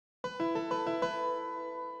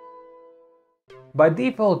By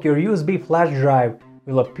default, your USB flash drive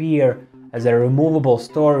will appear as a removable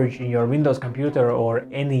storage in your Windows computer or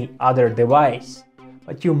any other device,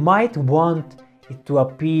 but you might want it to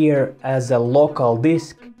appear as a local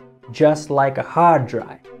disk, just like a hard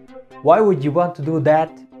drive. Why would you want to do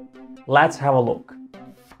that? Let's have a look.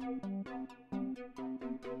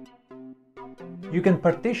 You can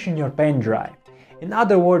partition your pen drive. In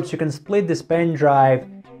other words, you can split this pen drive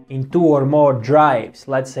in 2 or more drives,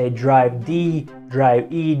 let's say drive D,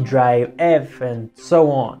 drive E, drive F, and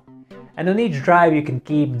so on. And on each drive you can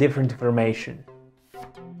keep different information.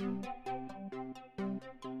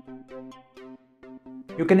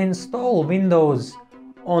 You can install Windows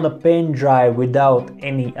on a pen drive without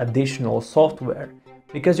any additional software,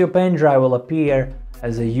 because your pen drive will appear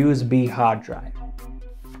as a USB hard drive.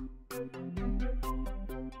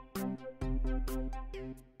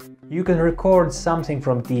 You can record something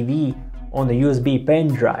from TV on a USB pen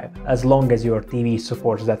drive as long as your TV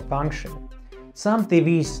supports that function. Some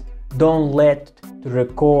TVs don't let to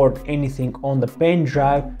record anything on the pen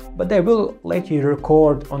drive, but they will let you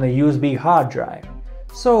record on a USB hard drive.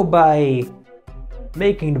 So by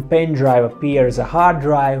making the pen drive appear as a hard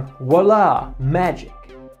drive, voila, magic!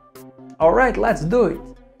 Alright, let's do it!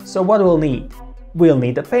 So what we'll need? We'll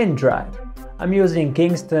need a pen drive. I'm using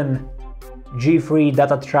Kingston G3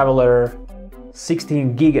 Data Traveler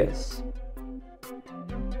 16 gigas,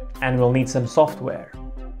 and we'll need some software.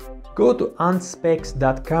 Go to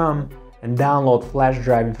unspecs.com and download flash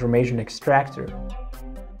drive information extractor.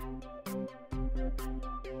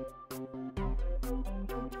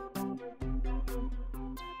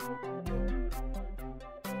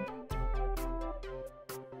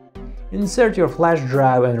 Insert your flash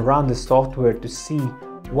drive and run the software to see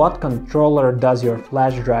what controller does your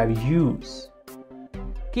flash drive use.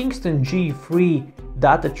 Kingston G3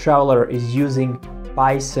 Data Traveler is using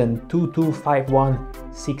Python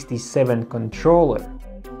 225167 controller.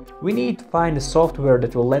 We need to find a software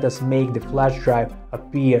that will let us make the flash drive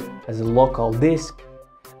appear as a local disk.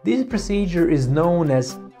 This procedure is known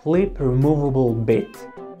as flip removable bit.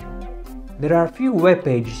 There are a few web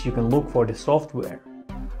pages you can look for the software.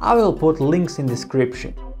 I will put links in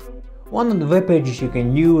description. One of the web pages you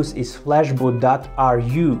can use is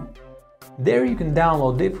flashboot.ru. There you can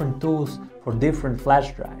download different tools for different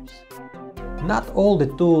flash drives. Not all the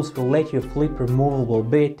tools will let you flip removable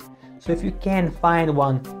bit, so if you can't find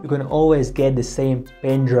one, you can always get the same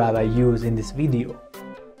pen drive I use in this video.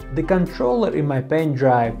 The controller in my pen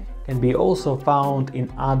drive can be also found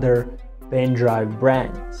in other pen drive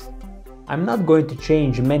brands. I'm not going to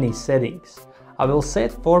change many settings. I will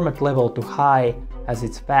set format level to high as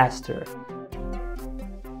it's faster.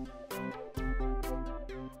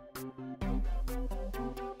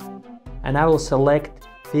 And I will select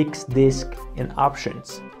Fix Disk in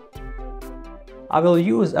Options. I will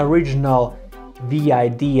use original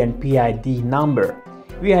VID and PID number.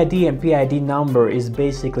 VID and PID number is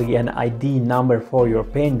basically an ID number for your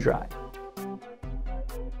pen drive.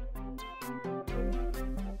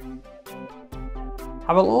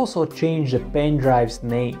 I will also change the pen drive's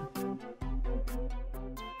name.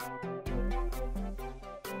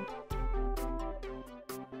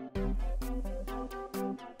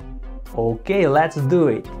 Okay, let's do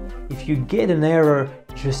it. If you get an error,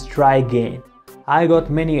 just try again. I got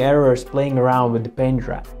many errors playing around with the pen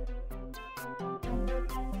drive.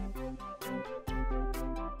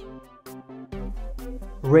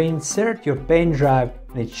 Reinsert your pen drive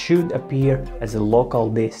and it should appear as a local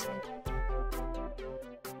disk.